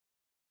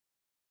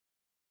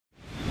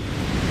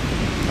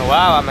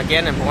Wow, I'm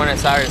again in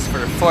Buenos Aires for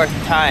the 4th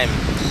time.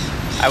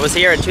 I was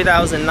here in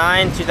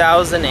 2009,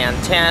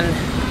 2010,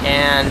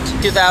 and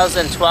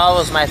 2012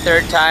 was my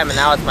 3rd time, and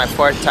now it's my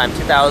 4th time,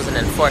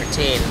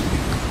 2014.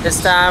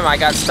 This time I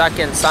got stuck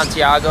in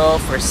Santiago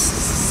for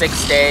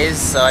 6 days,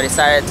 so I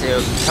decided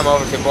to come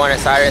over to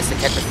Buenos Aires to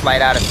catch a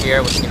flight out of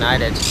here with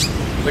United,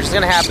 which is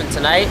going to happen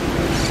tonight.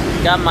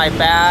 Got my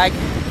bag,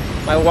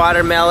 my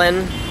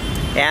watermelon,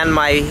 and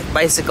my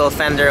bicycle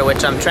fender,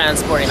 which I'm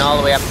transporting all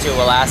the way up to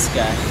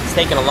Alaska. It's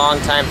taken a long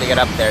time to get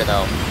up there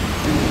though.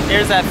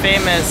 Here's that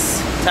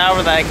famous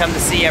tower that I come to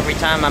see every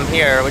time I'm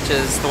here, which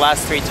is the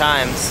last 3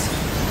 times.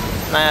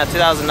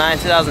 2009,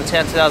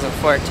 2010,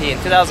 2014.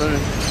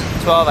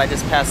 2012 I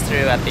just passed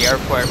through at the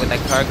airport with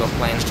that cargo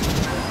plane.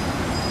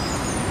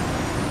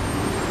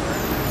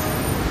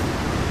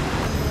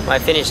 Well, I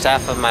finished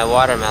half of my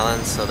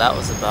watermelon, so that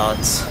was about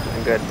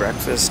a good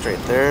breakfast right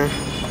there.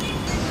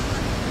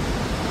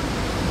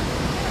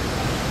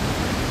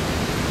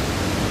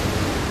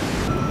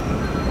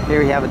 Here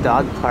we have a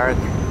dog park.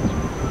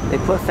 They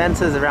put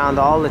fences around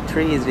all the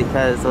trees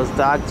because those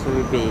dogs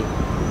would be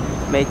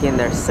making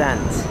their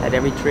scent at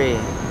every tree.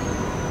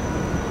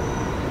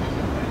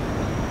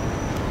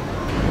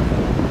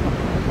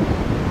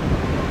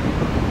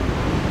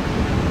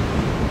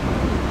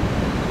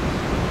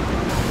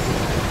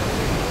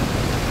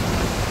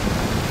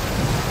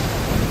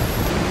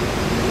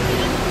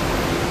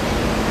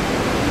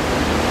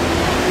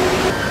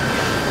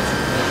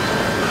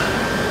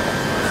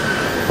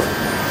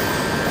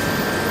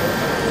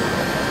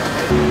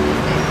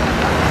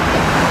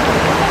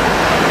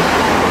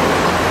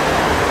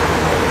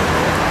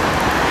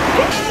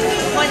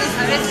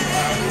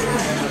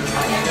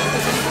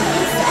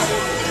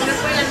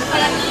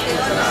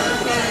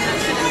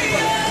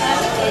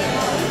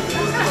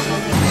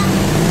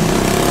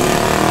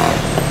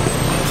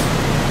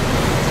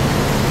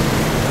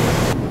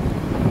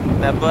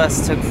 That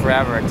bus took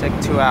forever. It took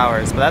 2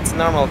 hours, but that's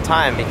normal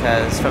time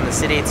because from the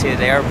city to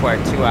the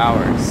airport, 2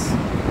 hours.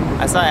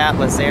 I saw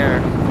Atlas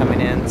Air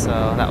coming in, so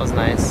that was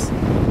nice,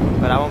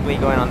 but I won't be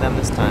going on them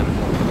this time.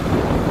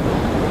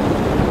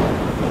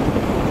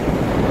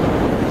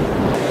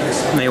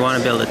 You may want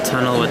to build a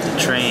tunnel with the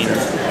train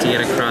to get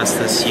across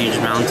this huge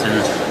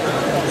mountain.